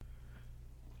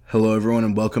Hello, everyone,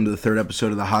 and welcome to the third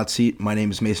episode of The Hot Seat. My name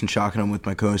is Mason Chalk, and I'm with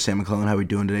my co-host, Sam McClellan. How are we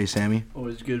doing today, Sammy?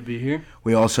 Always good to be here.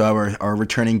 We also have our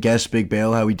returning guest, Big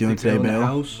Bale. How are we doing today,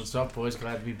 Bale? What's up, boys?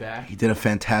 Glad to be back. He did a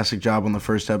fantastic job on the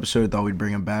first episode. Thought we'd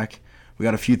bring him back. We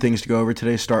got a few things to go over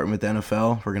today, starting with the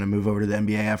NFL. We're going to move over to the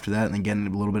NBA after that, and then get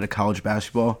into a little bit of college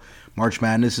basketball. March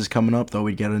Madness is coming up, though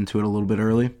we'd get into it a little bit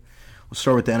early. We'll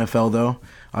start with the NFL, though.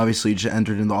 Obviously, just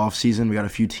entered into the offseason. We got a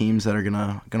few teams that are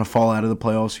gonna fall out of the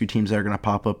playoffs, a few teams that are going to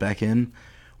pop up back in.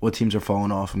 What teams are falling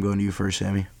off? I'm going to you first,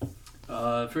 Sammy.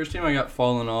 First team I got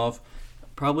falling off,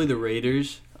 probably the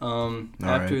Raiders.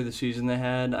 After the season they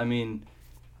had, I mean,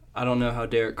 I don't know how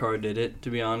Derek Carr did it, to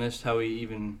be honest, how he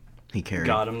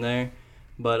got him there.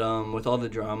 But with all the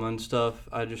drama and stuff,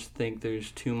 I just think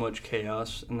there's too much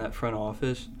chaos in that front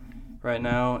office right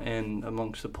now and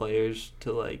amongst the players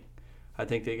I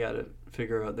think they got to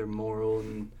figure out their moral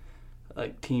and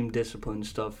team discipline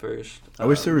stuff first. I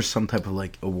wish there was some type of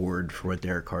award for what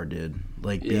Derek Carr did.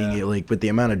 With the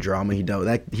amount of drama he dealt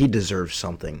with, he deserves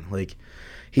something.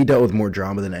 He dealt with more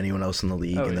drama than anyone else in the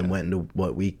league, then went into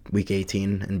week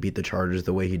 18 and beat the Chargers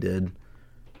the way he did.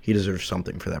 He deserves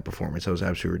something for that performance. That was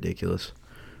absolutely ridiculous.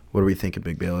 What do we think of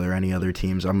Big Bale? Are there any other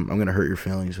teams? I'm gonna hurt your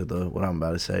feelings with what I'm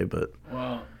about to say, but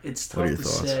It's tough to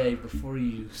say before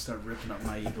you start ripping up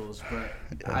my Eagles,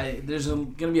 but there's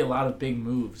going to be a lot of big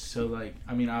moves. So,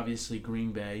 obviously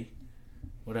Green Bay,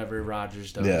 whatever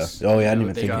Rodgers does. Yeah. Oh, yeah, I didn't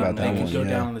even think about that one. They could go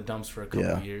down in the dumps for a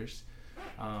couple of years.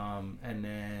 And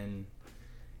then,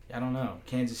 I don't know.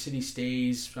 Kansas City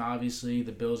stays, obviously.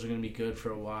 The Bills are going to be good for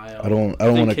a while. I don't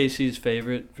think KC's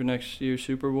favorite for next year's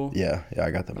Super Bowl. Yeah, I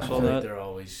got them. I feel like they're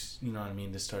always,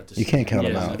 to start the season. You can't count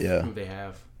them out, who they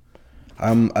have.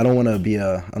 I don't want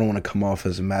to come off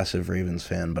as a massive Ravens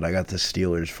fan, but I got the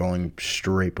Steelers falling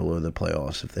straight below the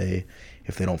playoffs if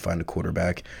they don't find a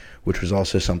quarterback, which was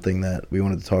also something that we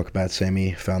wanted to talk about.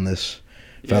 Sammy found this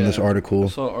article. I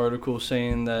saw an article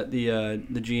saying that the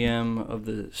GM of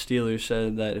the Steelers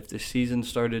said that if the season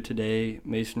started today,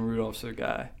 Mason Rudolph's their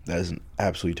guy. That is an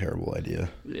absolutely terrible idea.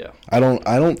 Yeah. I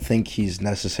don't think he's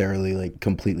necessarily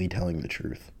completely telling the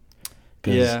truth.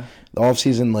 Yeah. The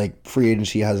offseason, free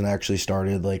agency hasn't actually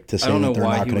started. To say that they're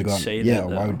not going to go.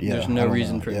 Why would There's no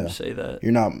reason for him to say that.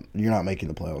 You're not making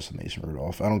the playoffs with Mason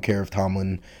Rudolph. I don't care if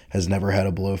Tomlin has never had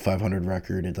a below 500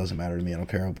 record. It doesn't matter to me. I don't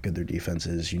care how good their defense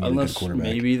is. You need a good quarterback.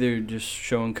 Maybe they're just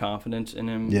showing confidence in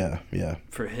him. Yeah.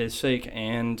 For his sake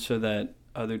and so that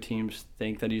other teams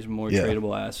think that he's a more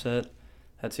tradable asset.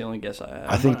 That's the only guess I have.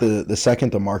 I think the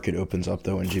second the market opens up,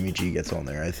 though, and Jimmy G gets on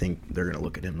there, I think they're going to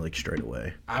look at him straight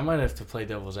away. I might have to play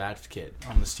devil's advocate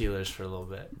on the Steelers for a little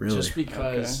bit. Really? Just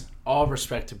because, all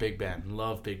respect to Big Ben.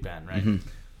 Love Big Ben, right? Mm-hmm.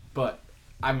 But,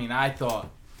 I thought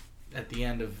at the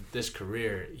end of this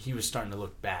career, he was starting to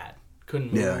look bad.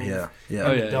 Couldn't move.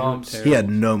 Yeah. Dumps. He had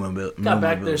no mobility. Got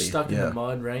back there stuck in the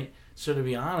mud, right? So, to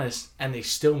be honest, and they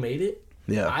still made it,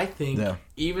 I think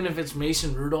even if it's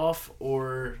Mason Rudolph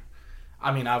or...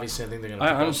 obviously, I think they're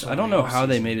going to... I don't know how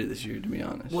they made it this year, to be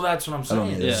honest. Well, that's what I'm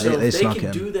saying. So if they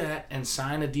can do that and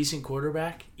sign a decent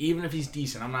quarterback, even if he's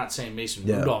decent, I'm not saying Mason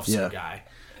Rudolph's the guy,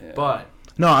 but...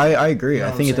 No, I agree. You know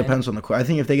I think it depends on the... I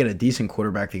think if they get a decent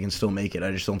quarterback, they can still make it.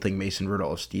 I just don't think Mason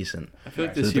Rudolph's decent. I feel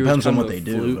like this year was kind of a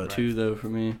fluke, too, though, for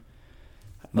me.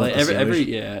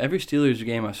 Every Steelers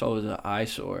game I saw was an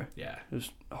eyesore. Yeah. It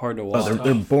was hard to watch.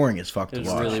 They're boring as fuck to watch.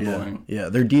 It's really boring. Yeah,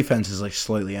 their defense is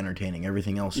slightly entertaining.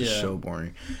 Everything else is so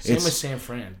boring. Same with San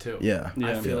Fran, too. Yeah.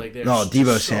 I feel like they're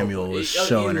Deebo Samuel was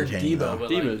so entertaining, though.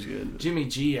 Deebo's good. Jimmy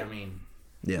G,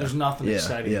 there's nothing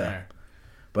exciting there.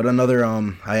 But another,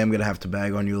 I am going to have to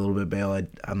bag on you a little bit, Bale.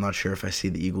 I'm not sure if I see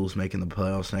the Eagles making the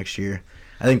playoffs next year.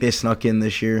 I think they snuck in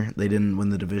this year. They didn't win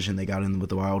the division. They got in with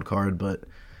the wild card, but...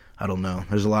 I don't know.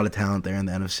 There's a lot of talent there in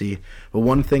the NFC. But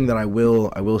one thing that I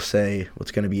will say what's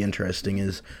going to be interesting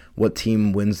is what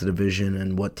team wins the division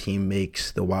and what team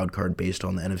makes the wild card based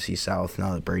on the NFC South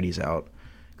now that Brady's out.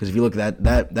 Because if you look at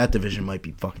that division might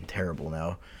be fucking terrible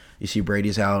now. You see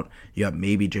Brady's out. You got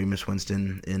maybe Jameis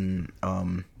Winston in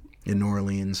New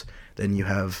Orleans. Then you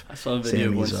have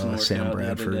Sammy's Sam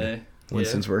Bradford.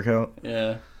 Winston's workout.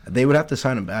 Yeah. They would have to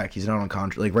sign him back. He's not on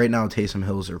contract. Right now, Taysom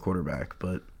Hill's their quarterback,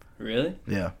 but... Really?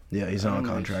 Yeah, he's not on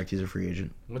contract. He's a free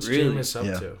agent. What's Jameis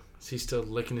up to? Is he still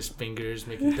licking his fingers,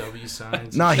 making W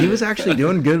signs? No, he was actually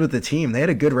doing good with the team. They had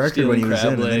a good record when he was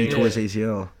in, and then he tore his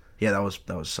ACL. Yeah, that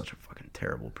was such a fucking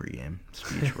terrible pregame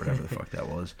speech, or whatever the fuck that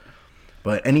was.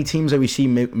 But any teams that we see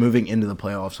moving into the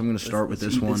playoffs, I'm going to start with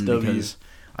this one because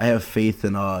I have faith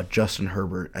in Justin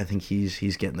Herbert. I think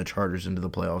he's getting the Chargers into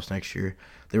the playoffs next year.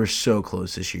 They were so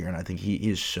close this year, and I think he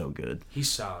is so good.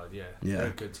 He's solid, yeah. They're a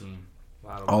good team.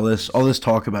 All this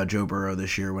talk about Joe Burrow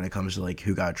this year when it comes to like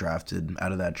who got drafted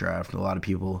out of that draft. A lot of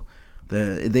people,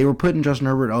 they were putting Justin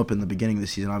Herbert up in the beginning of the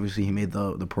season. Obviously, he made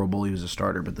the Pro Bowl. He was a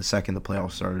starter, but the second the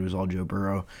playoffs started, it was all Joe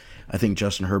Burrow. I think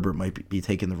Justin Herbert might be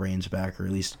taking the reins back, or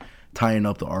at least tying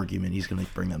up the argument. He's going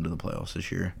to bring them to the playoffs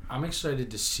this year. I'm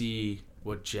excited to see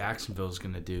what Jacksonville's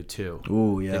going to do too.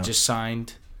 Oh yeah, they just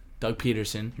signed Doug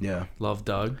Peterson. Yeah, love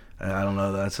Doug. I don't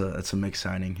know. That's a mixed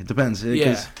signing. It depends.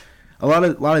 Yeah. A lot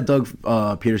of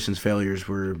Doug Peterson's failures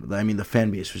were. I mean, the fan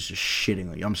base was just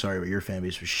shitting. I'm sorry, but your fan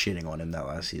base was shitting on him that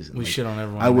last season. We shit on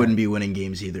everyone. I wouldn't be winning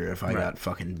games either if I got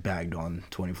fucking bagged on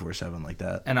 24/7 like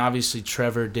that. And obviously,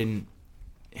 Trevor didn't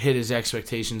hit his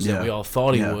expectations that we all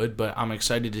thought he would. But I'm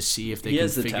excited to see if they can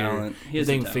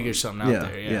figure something out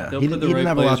there. Yeah, he didn't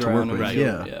have a lot to work with.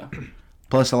 Yeah.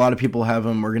 Plus, a lot of people have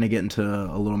him. We're gonna get into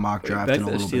a little mock draft in a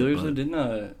little bit. Back to the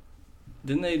Steelers,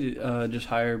 didn't they just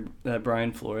hire that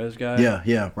Brian Flores guy?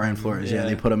 Yeah, Brian Flores. Yeah,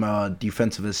 they put him a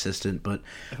defensive assistant. But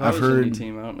if I've heard any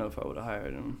team, I don't know if I would have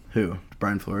hired him. Who?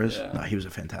 Brian Flores? Yeah. No, he was a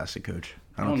fantastic coach.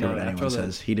 I don't care what anyone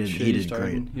says. He did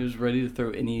great. He was ready to throw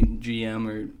any GM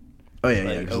or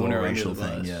because the racial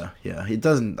thing. Yeah. It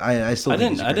doesn't. I still. I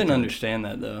didn't understand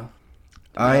that though.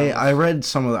 I read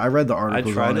the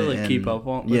articles. I tried to keep up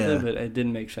with it, but it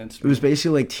didn't make sense to me. It was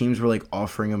basically like teams were like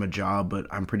offering him a job, but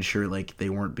I'm pretty sure like they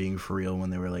weren't being for real when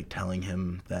they were like telling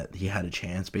him that he had a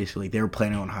chance. Basically, like, they were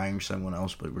planning on hiring someone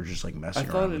else, but we're just like messing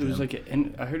around. I thought it was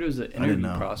I heard it was an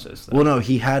interview process. Well, no,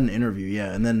 he had an interview,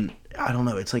 and then I don't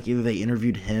know. It's like either they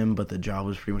interviewed him, but the job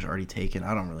was pretty much already taken.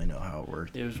 I don't really know how it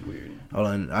worked. It was weird.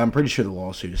 I'm pretty sure the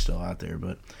lawsuit is still out there,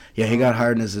 but yeah, he got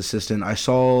hired as assistant.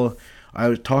 I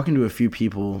was talking to a few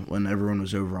people when everyone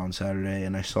was over on Saturday,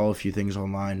 and I saw a few things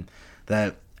online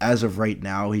that as of right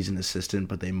now he's an assistant,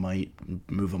 but they might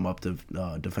move him up to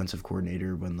defensive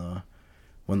coordinator when the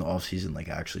offseason like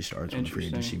actually starts, when the free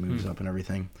agency moves up and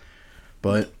everything.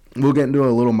 But we'll get into a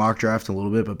little mock draft in a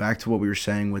little bit, but back to what we were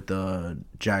saying with the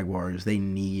Jaguars, they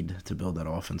need to build that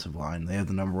offensive line. They have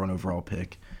the number 1 overall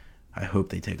pick. I hope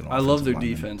they take an offensive line. I love their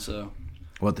defense, though.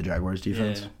 What, the Jaguars'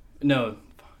 defense? Yeah. No,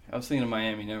 I was thinking of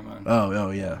Miami. Never mind.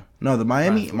 Oh yeah. No, the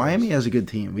Miami has a good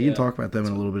team. We can talk about them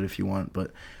in a little bit if you want,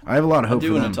 but I have a lot of hope for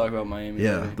them. I do want to talk about Miami.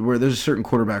 Yeah, where there's a certain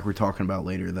quarterback we're talking about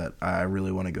later that I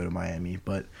really want to go to Miami.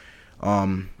 But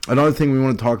another thing we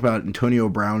want to talk about, Antonio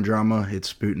Brown drama.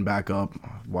 It's booting back up.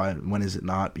 When is it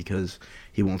not? Because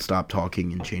he won't stop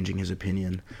talking and changing his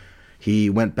opinion. He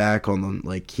went back on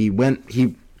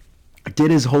he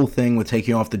did his whole thing with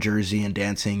taking off the jersey and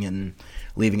dancing and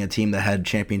leaving a team that had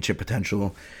championship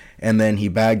potential. And then he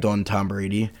bagged on Tom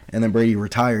Brady, and then Brady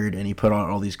retired, and he put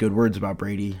out all these good words about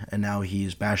Brady, and now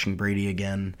he's bashing Brady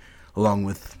again, along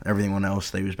with everyone else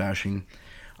that he was bashing.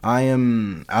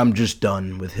 I'm just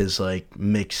done with his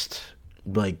mixed,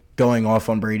 going off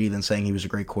on Brady, then saying he was a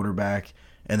great quarterback,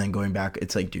 and then going back.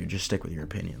 It's like, dude, just stick with your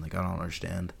opinion. I don't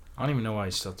understand. I don't even know why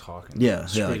he's still talking. Yeah,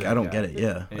 I don't get it.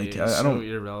 Yeah, I don't.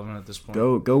 Irrelevant at this point.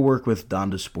 Go work with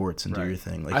Donda Sports and do your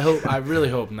thing. I really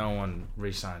hope no one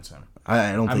re-signs him.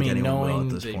 I don't think anyone will at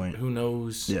this point. Who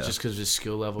knows? Yeah. Just because of his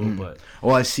skill level, but.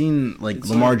 Well, I seen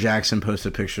Lamar Jackson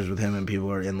posted pictures with him, and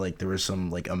people are in there was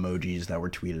some emojis that were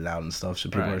tweeted out and stuff. So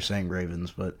people are saying Ravens,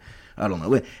 but I don't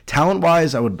know. Talent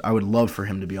wise, I would love for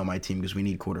him to be on my team because we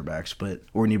need quarterbacks,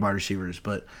 or need wide receivers.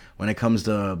 But when it comes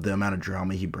to the amount of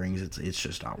drama he brings, it's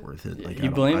just not worth it. He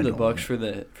blamed the Bucs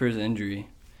for his injury.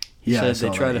 He said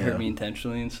they tried to hurt me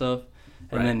intentionally and stuff,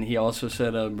 and then he also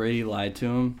said Brady lied to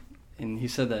him. And he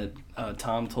said that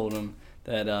Tom told him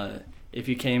that if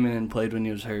he came in and played when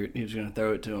he was hurt, he was going to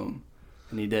throw it to him.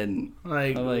 And he didn't.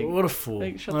 What a fool.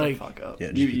 Shut the fuck up. Yeah,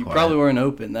 you probably weren't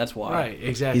open, that's why. Right,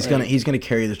 exactly. He's gonna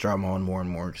carry this drama on more and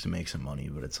more because it makes him money,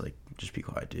 but it's just be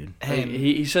quiet, dude. Hey,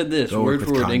 he said this, word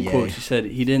for word, in quotes. He said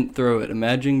he didn't throw it.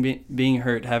 Imagine being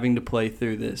hurt, having to play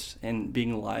through this, and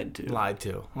being lied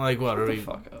to. What, are we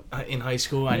fuck up? In high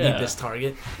school, I need this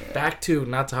target? Yeah. Back to,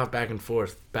 not to hop back and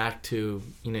forth, back to,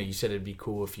 you said it'd be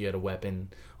cool if you had a weapon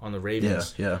on the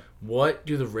Ravens. Yeah. What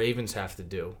do the Ravens have to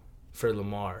do for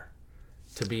Lamar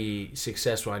to be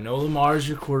successful? I know Lamar's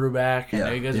your quarterback. I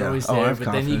know you guys are always there,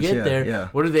 but then you get there. Yeah.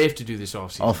 What do they have to do this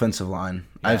offseason? Offensive line.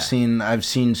 Yeah. I've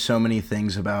seen so many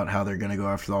things about how they're going to go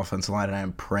after the offensive line, and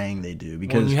I'm praying they do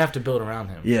because you have to build around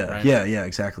him. Yeah, right? yeah,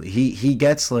 exactly. He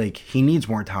gets he needs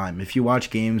more time. If you watch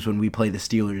games when we play the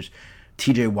Steelers,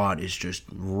 T.J. Watt is just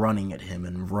running at him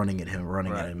and running at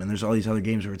him, and there's all these other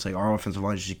games where it's like our offensive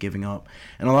line is just giving up,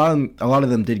 and a lot of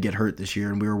them did get hurt this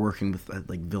year, and we were working with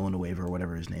like Villanueva or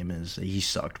whatever his name is. He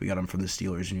sucked. We got him from the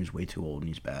Steelers, and he was way too old and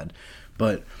he's bad,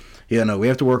 but. Yeah, no, we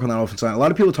have to work on that offensive line. A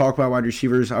lot of people talk about wide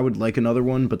receivers. I would like another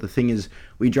one, but the thing is,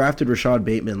 we drafted Rashad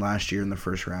Bateman last year in the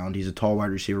first round. He's a tall wide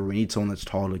receiver. We need someone that's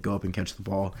tall to go up and catch the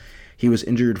ball. He was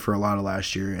injured for a lot of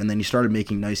last year, and then he started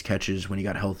making nice catches when he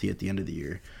got healthy at the end of the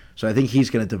year. So I think he's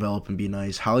going to develop and be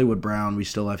nice. Hollywood Brown, we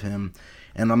still have him,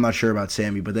 and I'm not sure about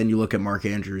Sammy, but then you look at Mark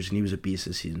Andrews, and he was a beast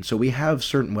this season. So we have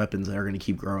certain weapons that are going to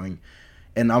keep growing.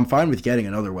 And I'm fine with getting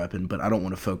another weapon, but I don't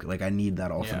want to focus. Like, I need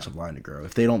that offensive line to grow.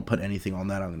 If they don't put anything on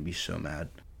that, I'm going to be so mad.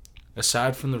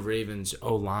 Aside from the Ravens'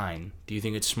 O-line, do you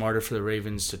think it's smarter for the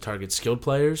Ravens to target skilled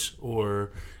players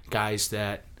or guys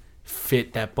that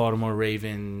fit that Baltimore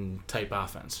Raven type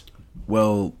offense?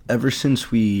 Well, ever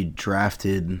since we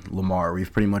drafted Lamar,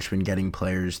 we've pretty much been getting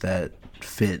players that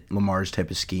fit Lamar's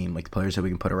type of scheme, like players that we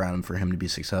can put around him for him to be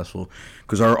successful.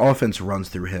 Because our offense runs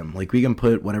through him. Like, we can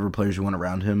put whatever players we want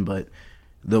around him, but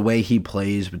the way he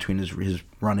plays between his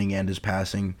running and his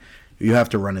passing, you have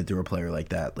to run it through a player like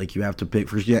that. Like, you have to pick,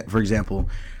 for example,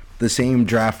 the same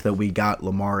draft that we got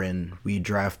Lamar in, we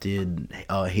drafted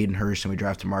Hayden Hurst and we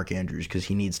drafted Mark Andrews because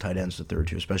he needs tight ends to throw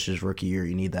to, especially his rookie year.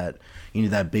 You need that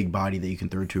big body that you can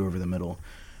throw to over the middle.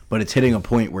 But it's hitting a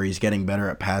point where he's getting better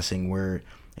at passing where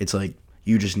it's like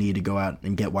you just need to go out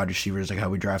and get wide receivers like how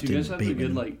we drafted Bateman. Do you guys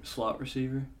have a good slot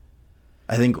receiver?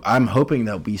 I'm hoping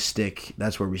that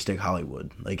that's where we stick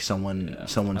Hollywood, like someone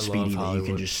speedy that you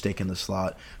can just stick in the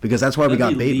slot, because that's why we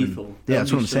got Bateman. Lethal. Yeah,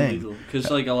 that's what I'm saying. Because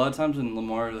a lot of times when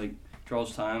Lamar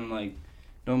draws time,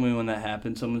 normally when that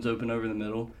happens, someone's open over the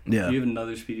middle. Yeah, you have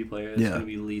another speedy player that's going to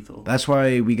be lethal. That's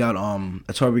why we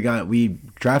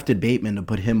drafted Bateman to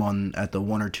put him on at the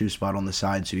 1 or 2 spot on the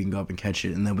side so he can go up and catch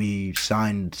it, and then we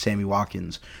signed Sammy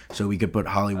Watkins so we could put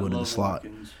Hollywood in the slot.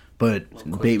 Watkins. But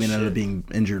Bateman ended up being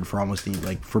injured for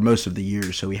for most of the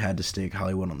year, so we had to stick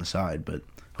Hollywood on the side. But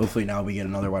hopefully now we get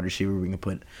another wide receiver. We can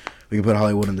put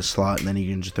Hollywood in the slot, and then he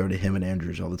can just throw to him and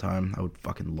Andrews all the time. I would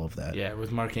fucking love that. Yeah,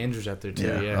 with Mark Andrews out there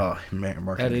too. Yeah. Oh man,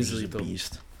 Mark Andrews is a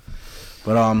beast.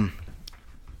 But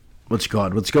let's go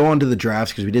on to the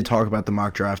drafts because we did talk about the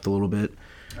mock draft a little bit.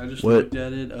 I just looked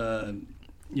at it. I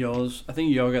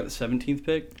think y'all got the 17th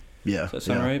pick. Yeah. Does that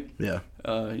sound right? Yeah.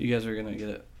 You guys are gonna get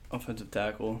it. Offensive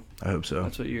tackle. I hope so.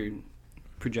 That's what you're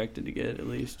projected to get, at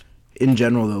least. In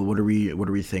general, though, what are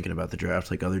we thinking about the draft?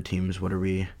 Like other teams, what are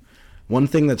we? One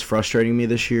thing that's frustrating me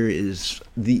this year is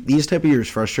these type of years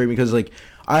frustrate me because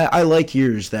I like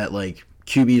years that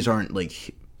QBs aren't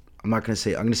I'm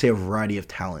gonna say a variety of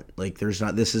talent.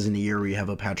 This isn't a year where you have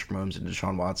a Patrick Mahomes and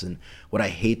Deshaun Watson. What I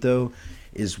hate though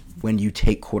is when you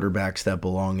take quarterbacks that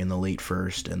belong in the late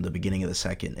first and the beginning of the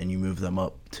second and you move them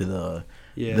up to the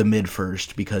mid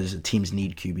first because teams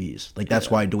need QBs. That's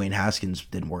why Dwayne Haskins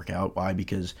didn't work out. Why?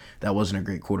 Because that wasn't a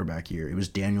great quarterback year. It was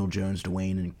Daniel Jones,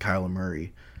 Dwayne, and Kyler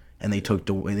Murray. And they took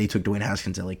Dwayne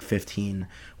Haskins at 15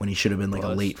 when he should have been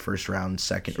a late first round,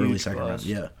 early second round.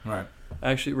 Yeah. Right.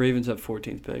 Actually, Ravens have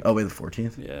 14th pick. Oh, wait, the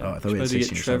 14th? Yeah. Oh, I thought we had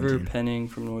 16 get or Trevor 17. Penning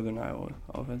from Northern Iowa,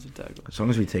 offensive tackle. As long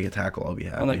as we take a tackle, I'll be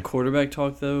happy. On that quarterback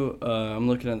talk, though, I'm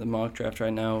looking at the mock draft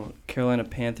right now. Carolina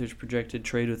Panthers projected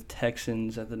trade with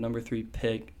Texans at the number 3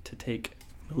 pick to take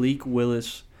Malik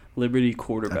Willis, Liberty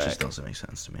quarterback. That just doesn't make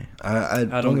sense to me. I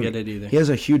don't get it either. He has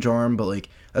a huge arm, but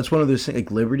that's one of those things.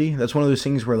 Liberty, that's one of those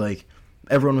things where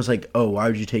everyone was like, "Oh, why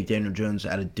would you take Daniel Jones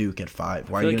out of Duke at 5?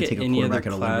 Why are you going to take a quarterback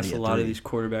out of Liberty at 3?" A lot of these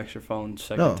quarterbacks are falling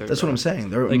second, No, third. that's what I'm saying.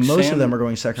 Most of them are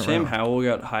going second round. Sam Howell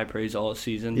got high praise all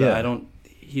season, but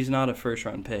he's not a first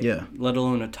round pick. Yeah. Let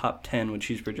alone a top 10, which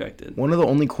he's projected. One of the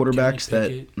only quarterbacks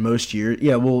that most years.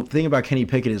 Yeah, well, the thing about Kenny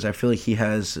Pickett is I feel like he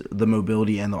has the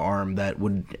mobility and the arm that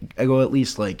would go at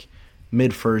least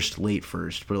mid first, late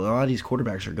first, but a lot of these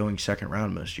quarterbacks are going second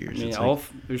round most years.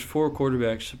 There's 4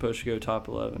 quarterbacks supposed to go top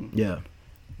 11. Yeah.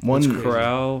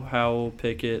 Corral, Howell,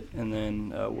 Pickett, and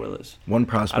then Willis. One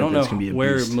prospect. I don't know that's gonna be a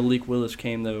where beast. Malik Willis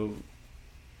came though,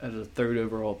 as a 3rd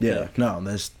overall pick. Yeah, no,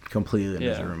 that's completely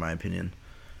undeserved in my opinion.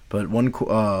 But one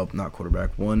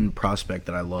prospect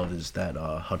that I love is that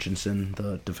Hutchinson,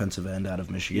 the defensive end out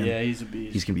of Michigan. Yeah, he's a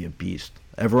beast. He's gonna be a beast.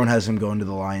 Everyone has him going to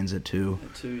the Lions at 2.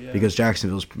 Because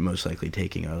Jacksonville's most likely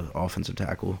taking an offensive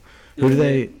tackle. Who do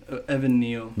they? Evan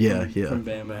Neal. From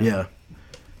Bama. Yeah.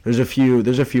 There's a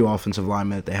few offensive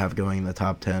linemen that they have going in the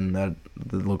top 10 that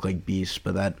look like beasts,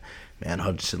 but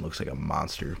Hutchinson looks like a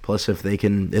monster. Plus, if they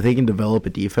can develop a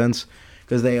defense,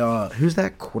 because who's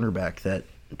that cornerback that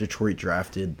Detroit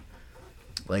drafted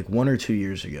 1 or 2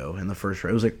 years ago in the first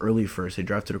round? It was early first. They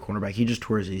drafted a cornerback. He just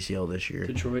tore his ACL this year.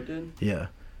 Detroit did? Yeah.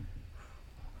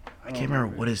 I can't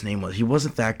remember what his name was. He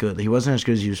wasn't that good. He wasn't as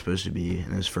good as he was supposed to be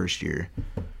in his first year.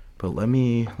 But let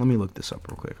me look this up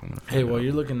real quick. Hey, while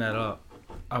you're looking that up,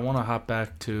 I want to hop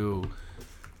back to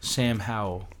Sam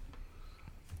Howell.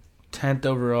 10th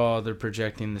overall, they're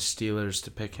projecting the Steelers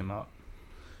to pick him up.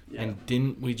 Yeah. And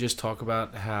didn't we just talk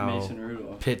about how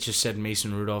Pitt just said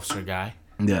Mason Rudolph's their guy?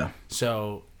 Yeah.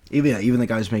 So even the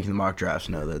guys making the mock drafts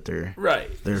know that they're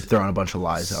throwing a bunch of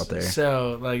lies out there.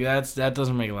 So like that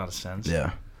doesn't make a lot of sense.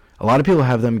 Yeah. A lot of people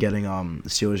have them getting the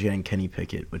Steelers getting Kenny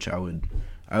Pickett, which I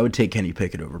would take Kenny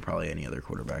Pickett over probably any other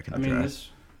quarterback in the draft. This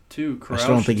too. I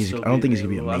don't think he's gonna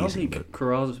be amazing. I don't think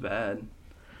Corral's bad.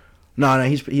 No,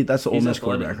 that's the Ole Miss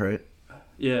quarterback, right?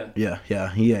 Yeah.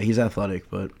 He's athletic,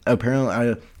 but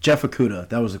apparently Jeff Okudah,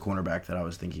 that was the cornerback that I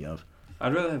was thinking of.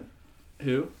 I'd rather have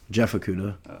who? Jeff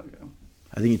Okudah. Oh, okay.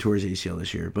 I think he tore his ACL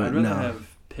this year, but I'd rather have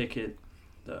Pickett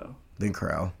though than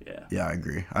Corral. Yeah. Yeah, I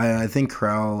agree. I think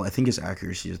Corral. I think his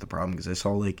accuracy is the problem because I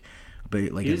saw an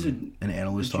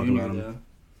analyst talking about him. Though.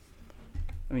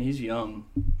 I mean, he's young.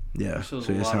 Yeah, so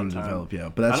he has time to develop. Yeah,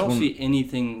 but I don't see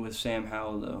anything with Sam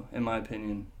Howell though, in my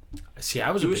opinion. See,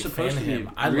 I was a big fan of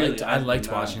him. I liked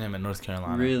watching him at North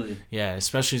Carolina. Really? Yeah,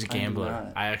 especially as a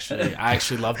gambler. I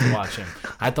actually loved to watch him.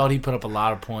 I thought he put up a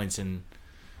lot of points and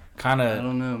kind of. I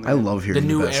don't know, man. I love hearing the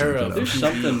new era. There's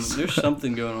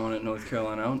something going on at North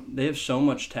Carolina. They have so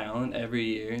much talent every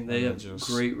year. They have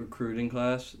great recruiting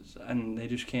classes, and they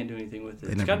just can't do anything with it.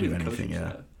 They never do anything.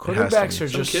 Yeah. Quarterbacks are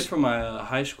just. Some kid from my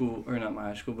high school, or not my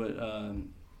high school, but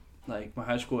like my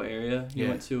high school area. He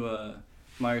went to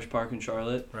Myers Park in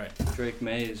Charlotte. Right. Drake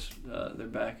May is their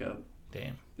backup.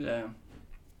 Damn. Yeah.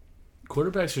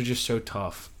 Quarterbacks are just so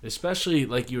tough, especially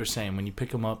like you were saying when you pick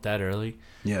them up that early.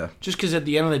 Yeah. Just because at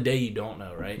the end of the day you don't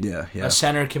know, right? Yeah. A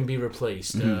center can be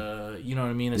replaced. Mm-hmm. You know what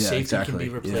I mean? A safety can be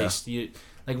replaced. Yeah.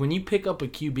 Like when you pick up a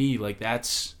QB, like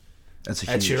that's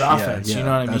your offense. Yeah. You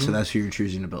know what I mean? That's who you're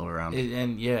choosing to build around.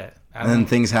 And then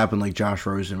things happen like Josh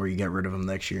Rosen where you get rid of him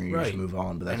next year and you just move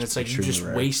on. But that's it's like you just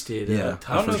wasted. Yeah.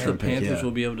 I don't know if the Panthers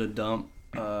will be able to dump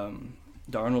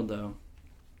Darnold though.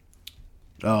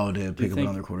 Oh, did pick up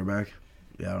another quarterback?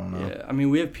 Yeah, I don't know. Yeah, I mean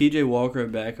we have P.J. Walker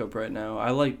at backup right now. I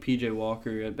like P.J.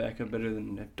 Walker at backup better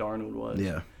than if Darnold was.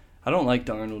 Yeah. I don't like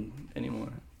Darnold anymore.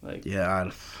 Like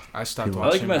I stopped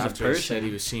watching him as a after person. He said he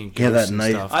was seeing that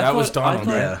night. Stuff. That was Darnold.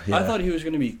 I thought he was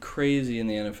going to be crazy in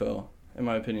the NFL. In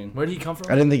my opinion. Where did he come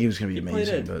from? I didn't think he was going to be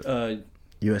amazing, but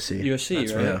USC. USC,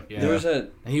 that's right? Yeah. There was that.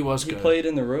 He was. He played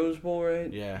in the Rose Bowl,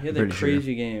 right? Yeah. He had that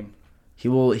crazy game. He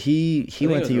went to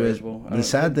USC. The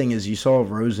sad thing is, you saw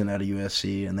Rosen at a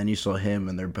USC, and then you saw him,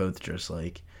 and they're both just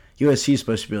like USC is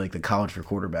supposed to be like the college for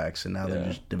quarterbacks, and now they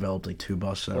just developed like two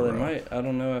busts in a row. They might. I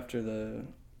don't know after the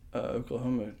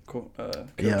Oklahoma coach went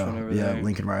over there. Yeah,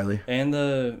 Lincoln Riley. And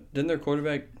didn't their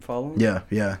quarterback follow him?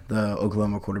 Yeah. The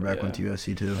Oklahoma quarterback went to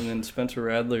USC too. And then Spencer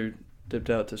Rattler dipped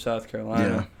out to South Carolina.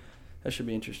 Yeah. That should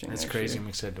be interesting. That's crazy. I'm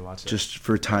excited to watch it. Just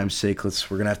for time's sake,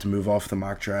 we're gonna have to move off the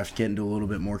mock draft, get into a little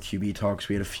bit more QB talks.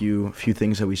 We had a few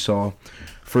things that we saw.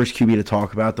 First QB to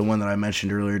talk about, the one that I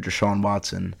mentioned earlier, Deshaun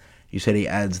Watson. You said he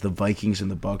adds the Vikings and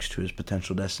the Bucs to his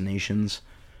potential destinations.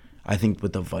 I think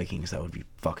with the Vikings, that would be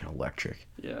fucking electric.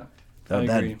 Yeah.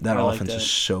 That offense is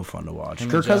so fun to watch.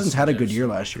 Kirk Cousins had a good year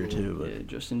last year too. But. Yeah,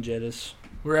 Justin Jettis.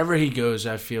 Wherever he goes,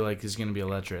 I feel like is going to be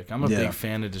electric. I'm a big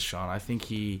fan of Deshaun. I think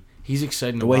he's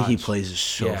exciting to watch. The way he plays is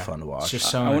so fun to watch. It's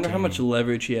just so I wonder how much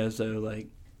leverage he has though, like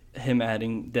him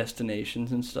adding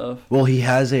destinations and stuff. Well, he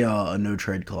has a no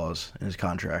trade clause in his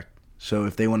contract. So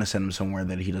if they want to send him somewhere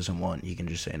that he doesn't want, he can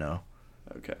just say no.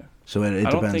 Okay. So it depends.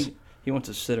 I don't think he wants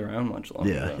to sit around much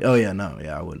longer. Yeah. Though. Oh yeah. No.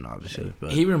 Yeah. I wouldn't obviously.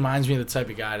 But. He reminds me of the type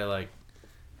of guy to like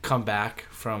come back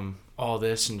from all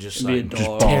this and just like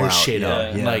just tear shit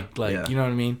up. Yeah. Like you know what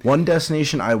I mean? One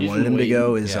destination I wanted him to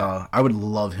go is I would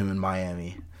love him in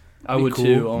Miami. I would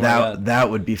too. Oh my God.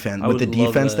 That would be fan. With the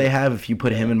defense they have, if you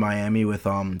put him in Miami with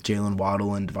Jalen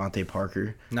Waddle and Devontae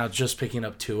Parker. Now just picking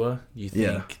up Tua, you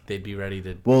think they'd be ready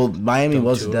to? Well, Miami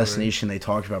was the destination they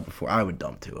talked about before. I would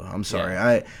dump Tua. I'm sorry.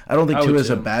 I don't think Tua is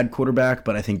a bad quarterback,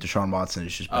 but I think Deshaun Watson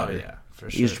is just better. Oh yeah,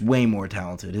 for sure. He's way more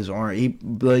talented. His arm.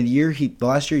 The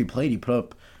last year he played, he put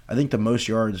up I think the most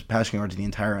passing yards in the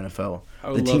entire NFL. I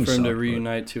would love for him to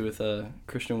reunite too with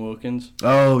Christian Wilkins.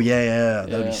 Oh yeah,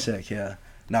 that would be sick. Yeah.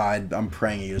 No, I'm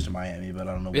praying he goes to Miami, but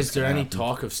I don't know. Is there any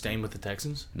talk of staying with the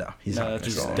Texans? No, he's not.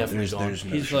 He's definitely gone.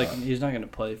 He's not going to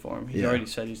play for him. He's already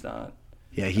said he's not.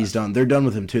 Yeah, he's done. They're done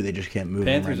with him too. They just can't move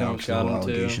him right now because of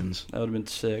allegations. That would have been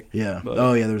sick. Yeah.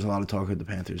 Oh yeah, there was a lot of talk with the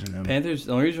Panthers and him.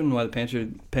 The only reason why the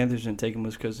Panthers didn't take him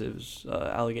was because it was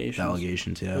allegations.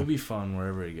 Allegations, yeah. It'll be fun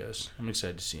wherever he goes. I'm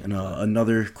excited to see him. And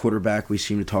another quarterback we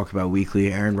seem to talk about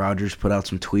weekly, Aaron Rodgers, put out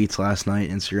some tweets last night.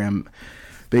 Instagram.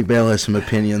 Big Bale has some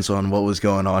opinions on what was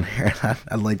going on here.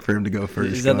 I'd like for him to go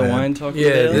first. Is that the wine talk?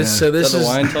 Yeah. This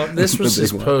was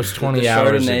his post 20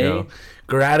 hours ago.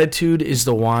 Gratitude is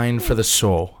the wine for the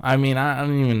soul. I mean, I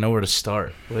don't even know where to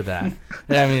start with that.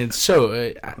 I mean, it's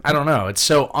so I don't know. It's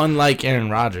so unlike Aaron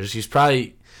Rodgers. He's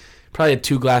probably had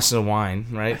 2 glasses of wine,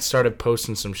 right? Started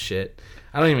posting some shit.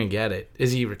 I don't even get it.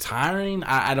 Is he retiring?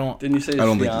 I don't. Didn't you say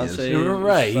his fiance?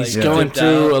 Right. He's going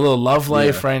through a little love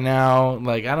life right now.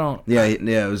 Like, I don't. Yeah.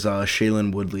 It was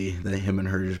Shailene Woodley that him and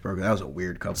her just broke. That was a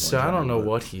weird couple. So I don't know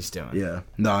what he's doing. Yeah.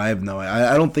 No, I have no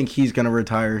idea. I don't think he's gonna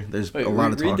retire. There's a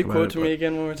lot of talk about it. Read the quote to me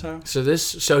again one more time.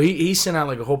 So he sent out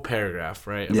like a whole paragraph,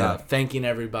 right, about thanking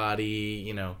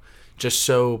everybody, just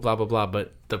so blah blah blah.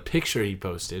 But the picture he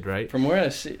posted, right, from where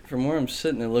I'm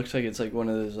sitting, it looks like it's like one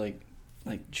of those like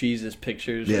Jesus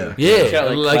pictures. Yeah.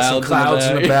 Got, like some clouds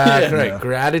in the back. Right. Yeah.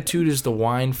 Gratitude is the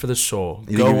wine for the soul.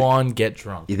 Go on, get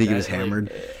drunk. You think he was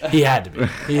hammered? He had to be.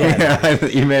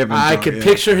 He may have been. I could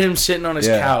picture him sitting on his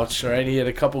couch, right? He had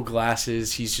a couple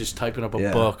glasses. He's just typing up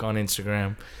a book on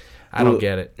Instagram. I don't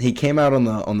get it. He came out on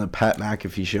the Pat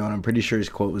McAfee show, and I'm pretty sure his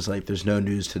quote was like, "There's no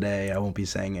news today. I won't be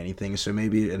saying anything." So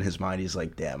maybe in his mind, he's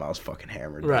like, "Damn, I was fucking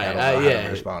hammered." Right. I don't know how to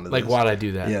respond to like, this. why'd I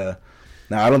do that? Yeah.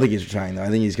 No, I don't think he's retiring though. I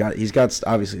think he's got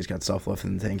obviously he's got stuff left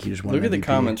in the tank. He just look at the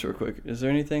comments real quick. Is there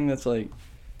anything that's like?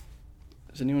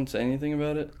 Does anyone say anything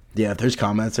about it? Yeah, if there's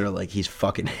comments that are like he's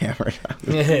fucking hammered.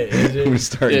 His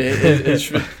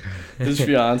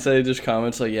fiance just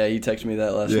comments like, "Yeah, he texted me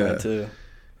that last night too."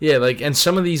 Yeah, like, and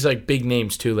some of these like big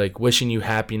names too, like wishing you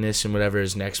happiness and whatever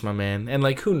is next, my man. And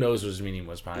like, who knows what his meaning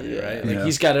was behind it, right? Like,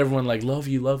 he's got everyone like love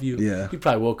you. Yeah. He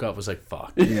probably woke up was like,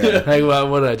 fuck. Yeah. Like,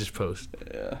 what did I just post?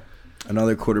 Yeah.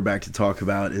 Another quarterback to talk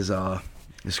about is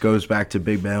this goes back to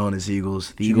Big Bale and his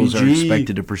Eagles. The Eagles are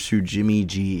expected to pursue Jimmy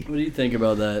G. What do you think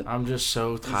about that? I'm just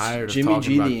so tired of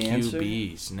talking about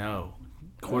QBs. No,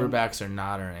 quarterbacks are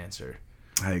not our answer.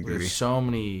 I agree. There's so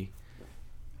many.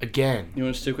 Again, you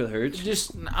want to stick with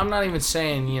Hurts? I'm not even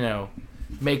saying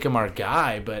make him our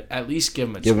guy, but at least give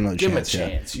him a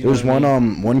chance. There was one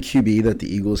QB that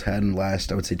the Eagles had in the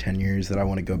last, I would say, 10 years that I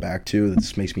want to go back to. That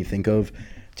this makes me think of.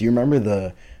 Do you remember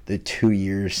the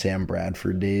 2-year Sam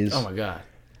Bradford days? Oh my God.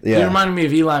 Yeah. He reminded me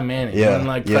of Eli Manning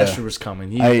when pressure was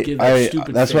coming.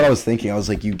 That's what I was thinking. I was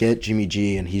like, you get Jimmy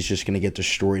G and he's just gonna get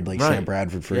destroyed like Sam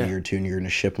Bradford for a year or two, and you're gonna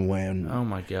ship him away and oh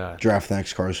my God, draft the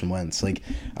next Carson Wentz. Like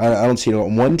I don't see it all.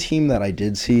 One team that I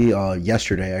did see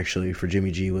yesterday actually for Jimmy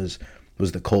G was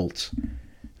the Colts.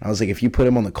 I was like, if you put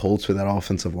him on the Colts with that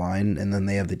offensive line and then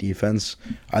they have the defense,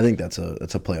 I think that's a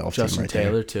playoff team right there. Justin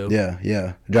Taylor too.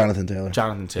 Yeah. Jonathan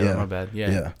Taylor, my bad.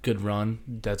 Yeah. Good run.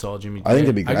 That's all Jimmy. I think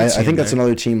that'd be good. I think that's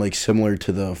another team like similar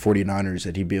to the 49ers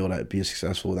that he'd be able to be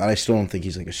successful with. I still don't think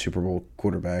he's like a Super Bowl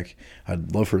quarterback.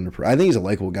 I'd love for him to I think he's a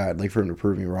likable guy. I'd like for him to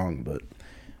prove me wrong, but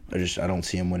I don't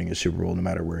see him winning a Super Bowl no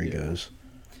matter where he goes.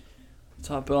 Let's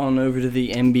hop on over to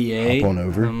the NBA. Hop on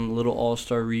over. Little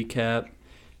All-Star recap.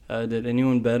 Did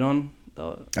anyone bet on the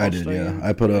All-Star? I did, yeah.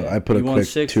 I put a quick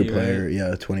 2-player,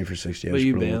 right? 20 for 60. I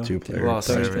just put a little 2-player.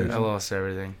 I lost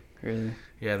everything. Really?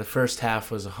 Yeah, the first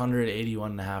half was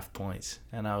 181.5 points,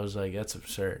 and I was like, that's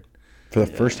absurd. For the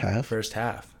first half? First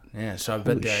half. Yeah, so I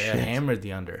bet I hammered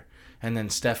the under. And then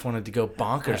Steph wanted to go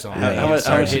bonkers on me. How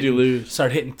much did you lose?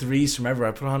 Started hitting threes from everywhere.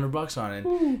 I put $100 on it.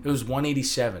 It was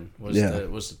 187 was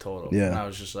the total. Yeah. And I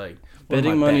was just like,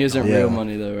 betting money isn't real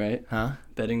money though, right? Huh?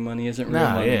 Betting money isn't real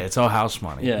money. Yeah, it's all house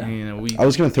money. Yeah. I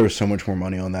was gonna throw so much more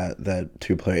money on that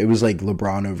 2-player. It was like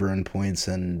LeBron over in points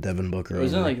and Devin Booker.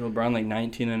 Wasn't like LeBron like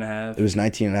 19.5? It was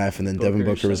 19.5, and then Devin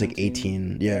Booker was like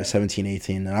 18. Yeah, 17,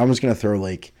 18. And I was gonna throw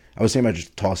I was thinking about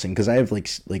just tossing because I have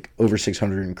like over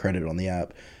 600 in credit on the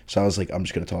app. So I was like, I'm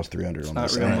just going to toss 300 on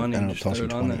this. It's not real money. And I'm tossing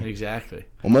 20. Exactly.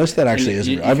 Well, most of that actually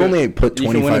isn't. I've only put $25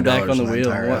 you can win it back on the wheel.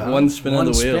 One spin of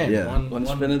the wheel. Yeah. One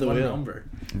spin of the wheel. Number.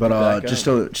 But just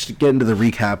to get into the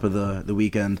recap of the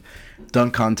weekend,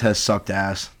 dunk contest sucked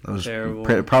ass. That was terrible.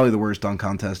 Probably the worst dunk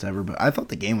contest ever. But I thought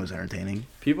the game was entertaining.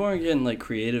 People aren't getting like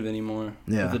creative anymore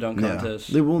with the dunk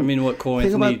contest. I mean, what Cole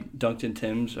Anthony dunked in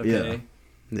Tim's. Okay.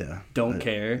 Yeah. Don't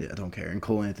care. Yeah, don't care. And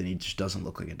Cole Anthony just doesn't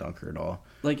look like a dunker at all.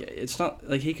 Like, it's not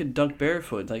like he could dunk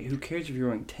barefoot. Like, who cares if you're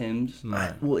wearing Tim's?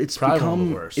 Well, it's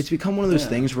become one of those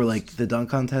things where like the dunk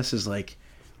contest is like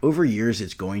over years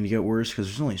it's going to get worse because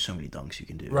there's only so many dunks you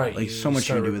can do. Right. Like so much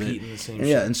you can do with it.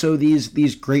 And so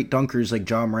these great dunkers like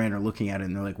John Morant are looking at it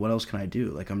and they're like, what else can I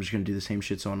do? Like I'm just gonna do the same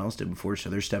shit someone else did before. So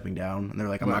they're stepping down and they're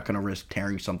like, I'm not gonna risk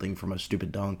tearing something from a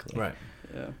stupid dunk. Like, right.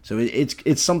 Yeah. So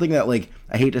it's something that like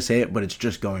I hate to say it, but it's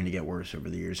just going to get worse over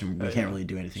the years, and we can't really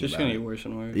do anything. It's just about gonna get worse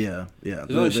and worse. Yeah. There's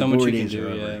only so much you can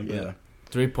do. Yeah.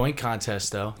 3-point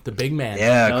contest though, the big man.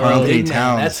 Yeah, Karl Anthony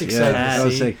Towns. That's exciting. Yeah,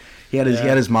 to see. He had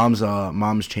his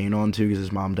mom's chain on too because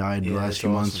his mom died the last few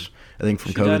months. I think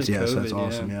from COVID. Yeah, so that's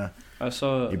awesome. Yeah. I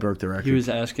saw he broke the record. He was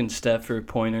asking Steph for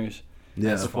pointers.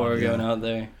 Yeah, before going out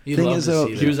there. He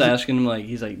was asking him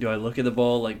he's like, do I look at the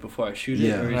ball before I shoot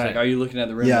it, or he's like, are you looking at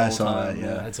the rim the whole time?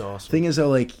 Yeah, that's awesome. Thing is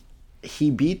though,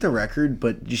 he beat the record,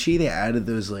 but you see they added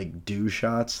those dew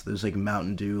shots, those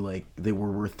Mountain Dew, they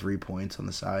were worth 3 points on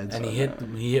the sides. And he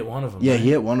hit one of them. Yeah, right? He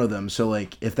hit one of them. So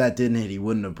if that didn't hit, he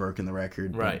wouldn't have broken the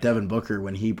record. Right. But Devin Booker,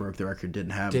 when he broke the record,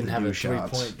 didn't have the dew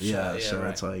shots. 3-point yeah, shot. so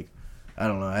it's I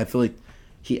don't know. I feel like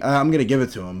I'm gonna give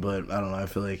it to him, but I don't know. I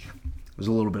feel like there's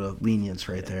a little bit of lenience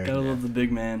right there. Gotta love the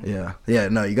big man. Yeah.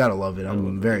 No, you gotta love it.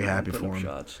 I'm very happy for him.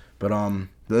 Shots.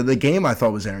 But the game I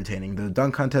thought was entertaining. The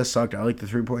dunk contest sucked. I like the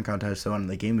 3-point contest though, and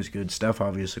the game was good. Steph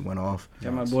obviously went off.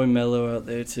 Got my boy Melo out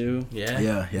there too.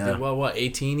 Yeah. What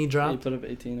 18 he dropped? He put up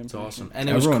 18. It's awesome. And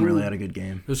everyone really had a good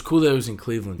game. It was cool that it was in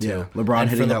Cleveland too. Yeah, LeBron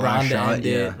hitting that last shot.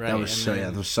 That was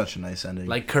that was such a nice ending.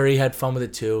 Curry had fun with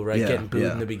it too, right? Getting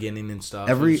booed in the beginning and stuff.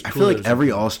 I feel like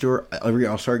every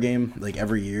All-Star game,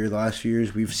 every year the last few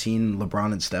years, we've seen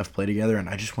LeBron and Steph play together, and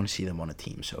I just want to see them on a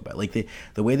team so bad.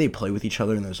 The way they play with each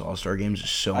other in those All-Star games is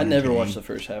so. I never watched the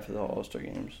first half of the All-Star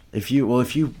games.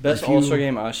 Best All-Star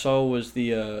game I saw was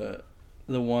the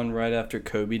one right after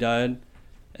Kobe died,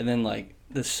 and then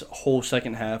this whole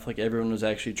second half, everyone was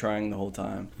actually trying the whole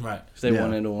time, right? Because they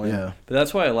wanted to win. Yeah. But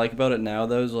that's what I like about it now,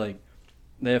 though, is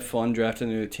they have fun drafting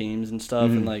their teams and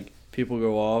stuff, and people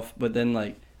go off, but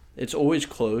then it's always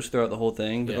close throughout the whole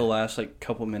thing. But the last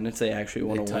couple minutes, they actually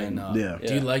want to win. Yeah.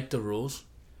 Do you like the rules?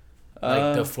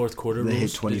 The fourth quarter rules.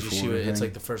 Hit 24. Did you see it? It's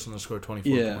the first one to score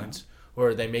 24 points,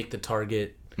 or they make the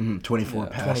target 24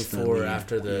 past 24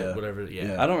 after the whatever.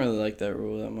 Yeah, I don't really like that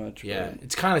rule that much. Yeah,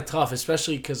 it's kind of tough,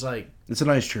 especially because it's a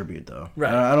nice tribute though.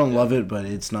 Right. I don't love it, but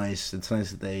it's nice. It's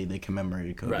nice that they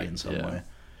commemorated Kobe in some way.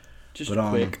 Just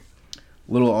quick.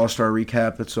 Little All-Star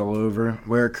recap. It's all over.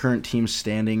 Where are current teams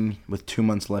standing with 2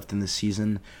 months left in the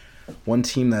season? One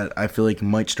team that I feel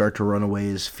might start to run away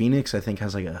is Phoenix. I think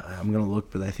has I'm going to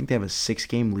look, but I think they have a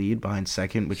 6-game lead behind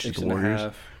second, which is the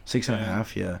Warriors.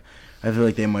 6.5, yeah. I feel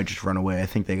like they might just run away. I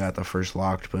think they got the first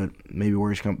locked, but maybe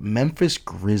Warriors come. Memphis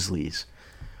Grizzlies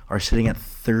are sitting at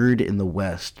third in the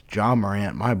West. Ja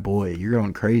Morant, my boy, you're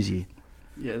going crazy.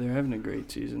 Yeah, they're having a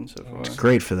great season so far. It's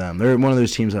great for them. They're one of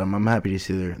those teams that I'm happy to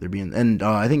see they're being. And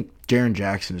I think Jaren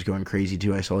Jackson is going crazy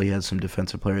too. I saw he had some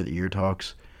Defensive Player of the Year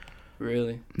talks.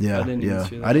 Really? Yeah, I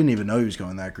didn't even know he was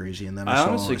going that crazy. And then I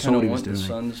honestly kind of want the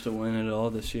Suns to win it all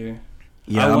this year.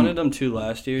 Yeah, I wanted them to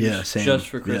last year. Yeah, same. Just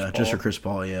for Chris Paul. Yeah, just for Chris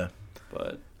Paul. Yeah.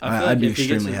 But I'd be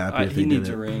extremely happy if he needs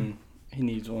a ring. He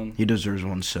needs one. He deserves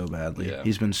one so badly. Yeah.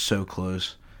 He's been so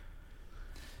close.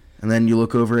 And then you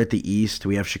look over at the East.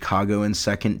 We have Chicago in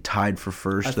second, tied for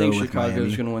first. I think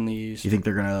Chicago's going to win the East. You think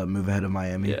they're going to move ahead of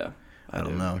Miami? Yeah. I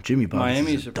don't know. Jimmy Butler's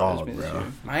is a dog, bro.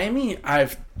 Miami,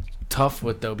 I've tough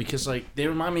with though because they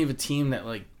remind me of a team that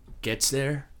gets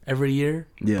there every year,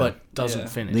 but doesn't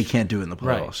finish. They can't do it in the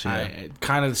playoffs. Right. Yeah.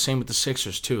 Kind of the same with the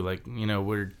Sixers too.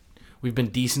 We've been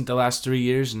decent the last 3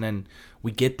 years, and then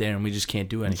we get there and we just can't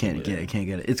do anything. Can't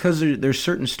get it. It's because there's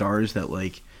certain stars that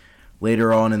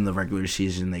later on in the regular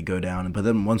season they go down, but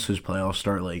then once those playoffs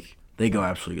start, they go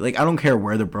absolutely I don't care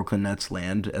where the Brooklyn Nets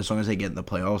land, as long as they get in the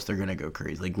playoffs, they're gonna go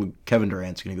crazy. Kevin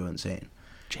Durant's gonna go insane.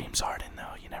 James Harden, though,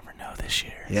 you never know this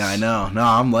year. Yeah, I know. No,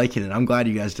 I'm liking it. I'm glad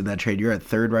you guys did that trade. You're at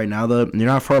third right now, though. You're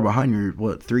not far behind.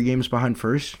 You're 3 games behind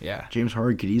first? Yeah. James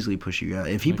Harden could easily push you guys.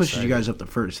 If he pushes you guys up to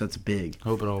first, that's big.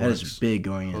 Hope it all works. That is big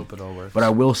going in. Hope it all works. But I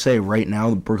will say right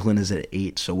now, Brooklyn is at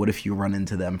 8. So what if you run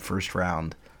into them first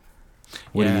round?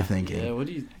 What are you thinking? Yeah, what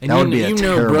do you? That would be a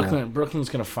terrible. Brooklyn's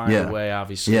gonna find a way,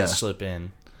 obviously, to slip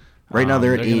in. Right now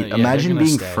they're at 8. Imagine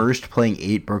being first playing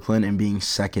 8 Brooklyn and being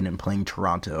second and playing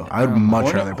Toronto. I would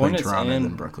much rather play Toronto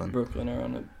than Brooklyn. Brooklyn are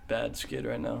on a bad skid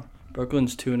right now.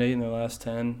 Brooklyn's 2-8 in their last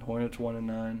 10. Hornets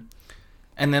 1-9.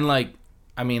 And then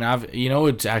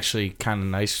it's actually kind of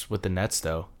nice with the Nets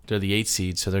though. They're the 8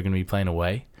 seed, so they're gonna be playing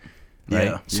away. Right?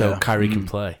 Yeah, so Kyrie can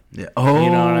play. Yeah. Oh, you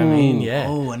know what I mean? Yeah.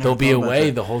 Oh, they'll be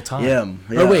away the whole time.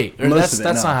 Yeah. Or wait, that's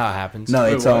not how it happens. No,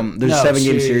 it's there's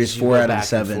 7-game series, 4 out of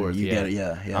 7. You get it.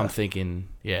 Yeah. I'm thinking,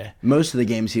 yeah. Most of the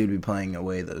games he would be playing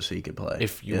away though, so he could play.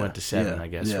 If you went to 7, I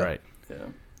guess, right? Yeah.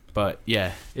 But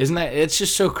yeah, isn't that? It's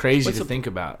just so crazy to think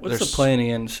about. What's the plan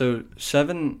again? So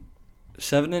 7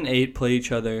 and 8 play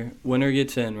each other. Winner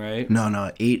gets in, right?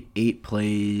 No. 8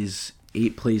 plays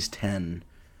 10.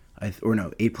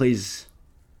 8 plays.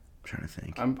 I'm trying to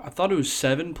think. I thought it was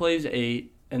 7 plays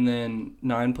 8. And then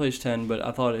 9 plays 10, but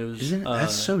I thought it was...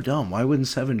 That's so dumb. Why wouldn't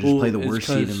 7 just play the worst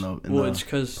seed in the it's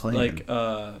because,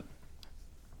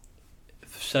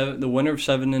 the winner of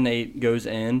 7 and 8 goes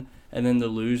in, and then the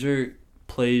loser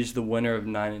plays the winner of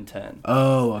 9 and 10.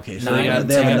 Oh, okay. So they have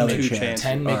another chance.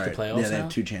 10 make the playoffs. Yeah, they have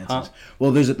 2 chances. Huh?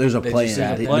 Well, there's a play-in.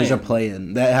 There's a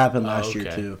play-in. That happened last year,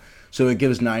 too. So it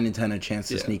gives 9 and 10 a chance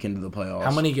to sneak into the playoffs.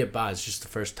 How many get buys? Just the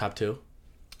first top 2?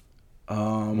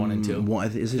 1 and 2. I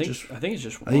think it's just one. I think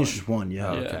it's just one.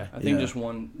 Yeah. Oh, okay. I think just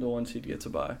one. The 1 seed gets a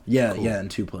bye. Yeah, cool. Yeah, and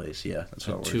 2 plays. Yeah, that's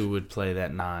so how it works. 2 would play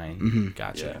that 9. Mm-hmm.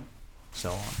 Gotcha. Yeah.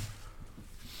 So on.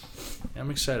 Yeah,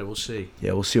 I'm excited. We'll see.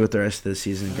 Yeah, we'll see what the rest of the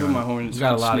season goes. My Hornets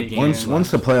got a lot of games.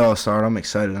 Once the playoffs start, I'm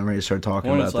excited. I'm ready to start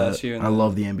talking Hornets about last that. Year I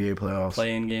love the NBA playoffs.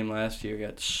 Play-in game last year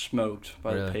got smoked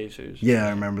by the Pacers. Yeah, I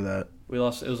remember that. We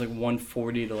lost. It was like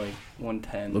 140 to like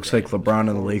 110. Looks like LeBron and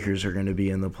the Lakers are going to be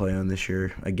in the play-in this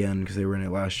year again because they were in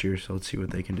it last year. So let's see what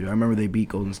they can do. I remember they beat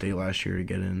Golden State last year to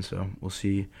get in. So we'll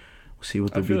see. We'll see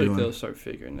what they'll be doing. I feel like they'll start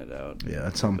figuring it out. Yeah,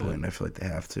 at some point I feel like they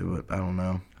have to, but I don't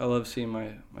know. I love seeing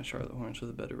my Charlotte Hornets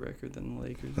with a better record than the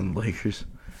Lakers.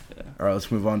 Yeah. All right,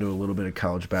 let's move on to a little bit of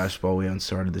college basketball. We haven't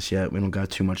started this yet. We don't got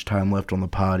too much time left on the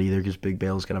pod either because Big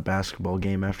Bale's got a basketball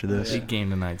game after this. Big game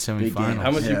tonight, semifinals.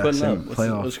 How much are you putting up?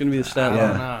 What's going to be the stat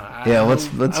line? Yeah, let's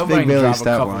Big Bale's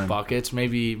stat line. Buckets,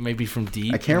 maybe from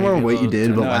deep. I can't remember what you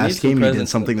did, but last game you did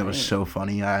something that was so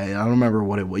funny. I don't remember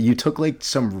what it was. You took like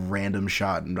some random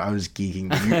shot, and I was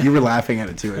geeking. You were laughing at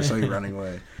it too. I saw you running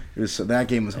away. That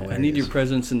game was hilarious. I need your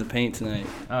presence in the paint tonight.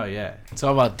 Oh yeah, it's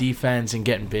all about defense and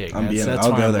getting big. I'll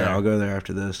go there. I'll go there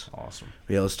after this. Awesome.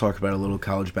 But yeah, let's talk about a little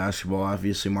college basketball.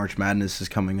 Obviously, March Madness is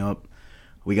coming up.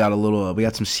 We got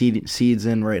some seeds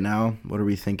in right now. What are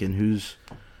we thinking? Who's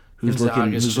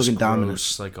looking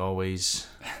dominant? Like always.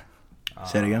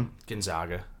 Say it again.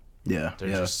 Gonzaga. Yeah,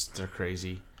 they're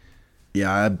crazy.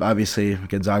 Yeah, obviously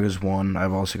Gonzaga's one.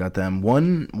 I've also got them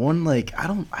one. Like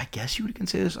I guess you would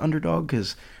consider this underdog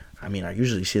because. I mean, I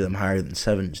usually see them higher than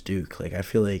 7 is Duke. Like, I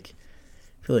feel like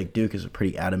Duke is a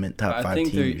pretty adamant top 5 team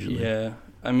usually. Yeah.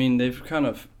 I mean, they've kind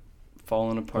of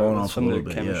fallen apart with some of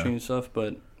their chemistry and stuff,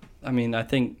 but, I mean, I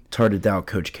think... It's hard to doubt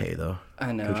Coach K, though.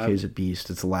 I know. Coach K's a beast.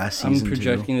 It's the last season, I'm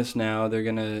projecting this now. They're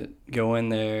going to go in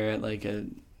there at, like, a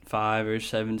 5 or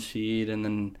 7 seed, and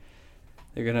then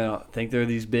they're going to think they're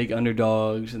these big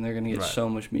underdogs, and they're going to get so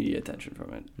much media attention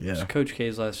from it. Yeah. It's Coach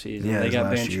K's last season. Yeah, they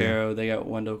got Banchero. They got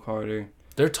Wendell Carter.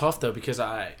 They're tough, though, because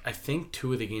I think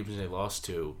 2 of the games they lost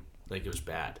to, like, it was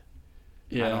bad.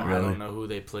 Yeah. I don't know who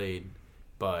they played,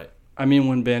 but... I mean,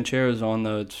 when Banchero's on,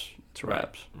 though, it's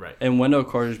wraps. Right. And Wendell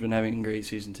Carter's been having a great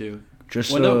season, too.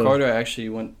 Wendell Carter actually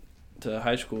went to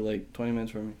high school, like, 20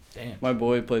 minutes from me. Damn. My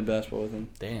boy played basketball with him.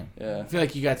 Damn. Yeah. I feel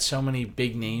like you got so many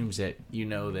big names that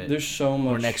that... There's so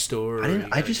much... Or next door.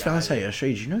 I just found this out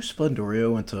yesterday. Did you know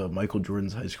Splendorio went to Michael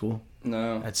Jordan's high school?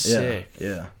 No. That's sick.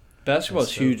 Yeah.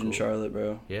 Basketball's huge in Charlotte,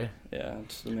 bro. Yeah. Yeah,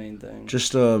 it's the main thing.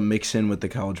 Just to mix in with the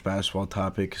college basketball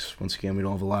topics, once again, we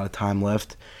don't have a lot of time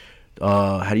left.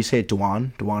 How do you say it?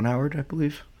 Dwan Howard, I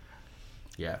believe.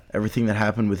 Yeah. Everything that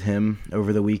happened with him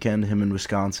over the weekend, him in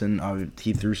Wisconsin,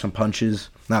 he threw some punches.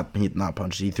 Not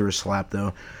punches. He threw a slap,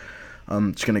 though.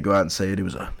 I'm just gonna go out and say it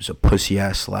was a pussy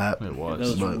ass slap. It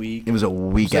was. That was weak. It was a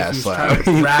weak ass slap. Trying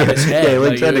to grab his head. Yeah,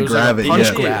 he tried to grab it.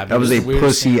 Grab. That was a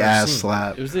pussy ass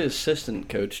slap. It was the assistant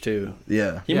coach too.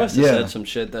 Yeah. He must have said some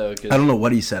shit though. I don't know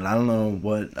what he said. I don't know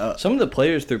what. Some of the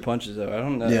players threw punches though. I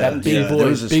don't know. Yeah, that big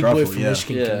boy from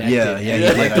Michigan connected.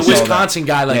 Yeah. Like the Wisconsin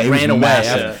guy ran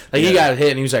away. Like he got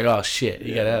hit and he was like, oh shit,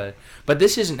 he got out of it. But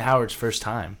this isn't Howard's first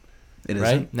time. It isn't?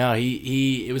 Right? No,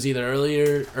 it was either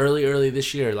early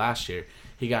this year or last year.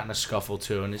 He got in a scuffle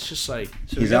too, and it's just like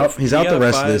he's out the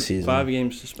rest of this season.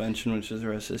 5-game suspension, which is the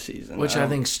rest of the season. Which I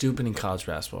think is stupid in college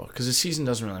basketball because the season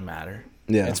doesn't really matter.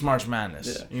 Yeah, it's March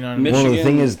Madness. Yeah. You know what I mean? Well, the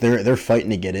thing is, they're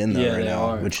fighting to get in though right now,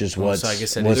 are. which is what's. So I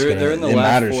guess they're in the last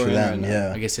matters 4 for them. Right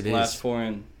yeah, I guess it is last 4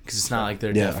 in. Because it's not like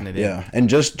they're definite in. Yeah, and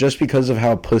just because of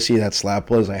how pussy that slap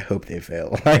was, I hope they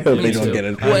fail. I hope they don't get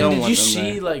it. Well, and did you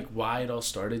see like why it all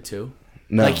started too?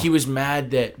 No. Like he was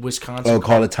mad that Wisconsin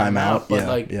called a timeout.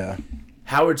 But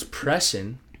Howard's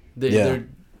pressing.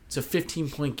 It's a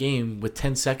 15-point game with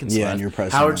 10 seconds left. And you're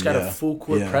pressing Howard's got a full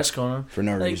court press going on for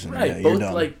no reason. Right, both you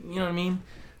know what I mean.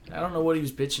 I don't know what he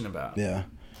was bitching about. Yeah.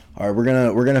 All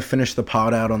right, we're gonna finish the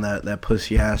pod out on that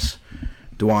pussy ass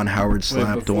Dwan Howard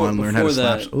slap. Dwan learn how to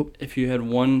slap. If you had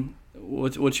one,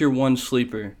 what's your one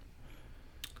sleeper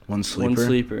One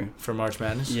sleeper for March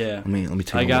Madness. Yeah. Let me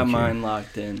take. I got mine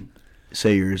locked in.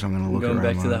 Say yours. I'm gonna look around.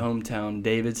 Going back to the hometown,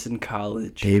 Davidson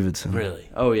College. Davidson. Really?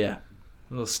 Oh yeah.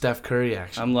 A little Steph Curry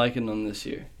action. I'm liking them this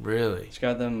year. Really? It's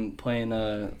got them playing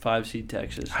 5 seed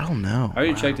Texas. I don't know. I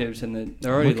already checked Davidson.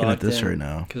 They're already looking locked at this in right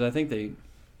now because I think they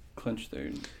clinched their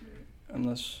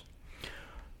unless.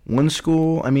 One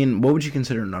school. I mean, what would you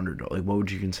consider an underdog? Like, what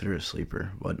would you consider a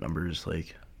sleeper? What numbers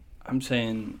like? I'm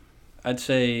saying, I'd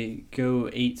say go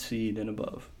 8 seed and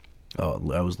above.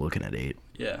 Oh, I was looking at 8.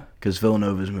 Yeah. Because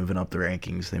Villanova's moving up the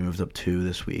rankings. They moved up 2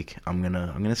 this week. I'm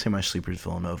gonna say my sleeper's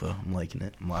Villanova. I'm liking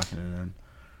it. I'm locking it in.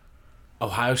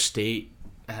 Ohio State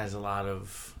has a lot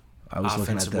of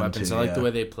offensive weapons. Too, I like the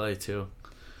way they play too.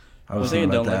 I was thinking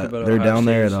about that. They're Ohio down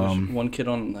State there at one kid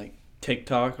on like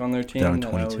TikTok on their team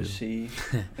that I always see.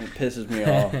 And it pisses me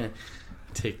off.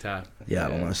 TikTok. Yeah, I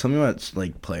don't know. Something about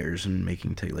like players and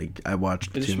making I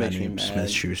watched too many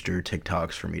Smith-Schuster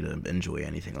TikToks for me to enjoy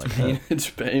anything like that. It's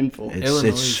painful.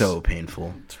 It's so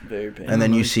painful. It's very painful. And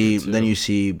then you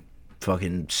see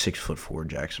fucking 6'4"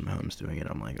 Jackson Mahomes doing it.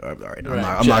 I'm like, all right,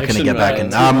 I'm not gonna get back in.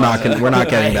 We're not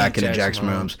getting back into Jackson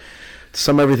Mahomes. To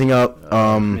sum everything up,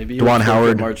 Dwan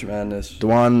Howard, March Madness.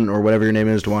 Dwan, or whatever your name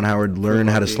is, Dwan Howard, learn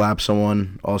how to slap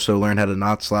someone. Also, learn how to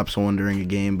not slap someone during a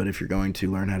game, but if you're going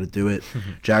to, learn how to do it.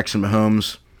 Jackson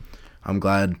Mahomes, I'm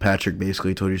glad Patrick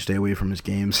basically told you to stay away from his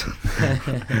games.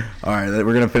 All right,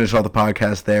 we're going to finish off the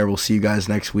podcast there. We'll see you guys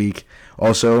next week.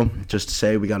 Also, just to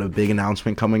say, we got a big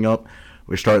announcement coming up.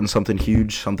 We're starting something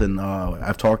huge, something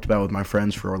I've talked about with my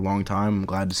friends for a long time. I'm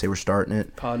glad to say we're starting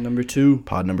it. Pod number 2,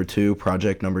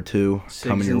 project number 2,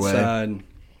 coming your way. Inside.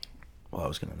 Well, I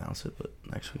was going to announce it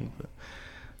next week, but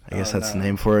I guess that's the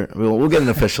name for it. We'll get an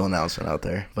official announcement out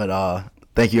there. But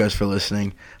thank you guys for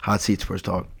listening. Hot Seat Sports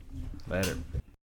Talk. Later.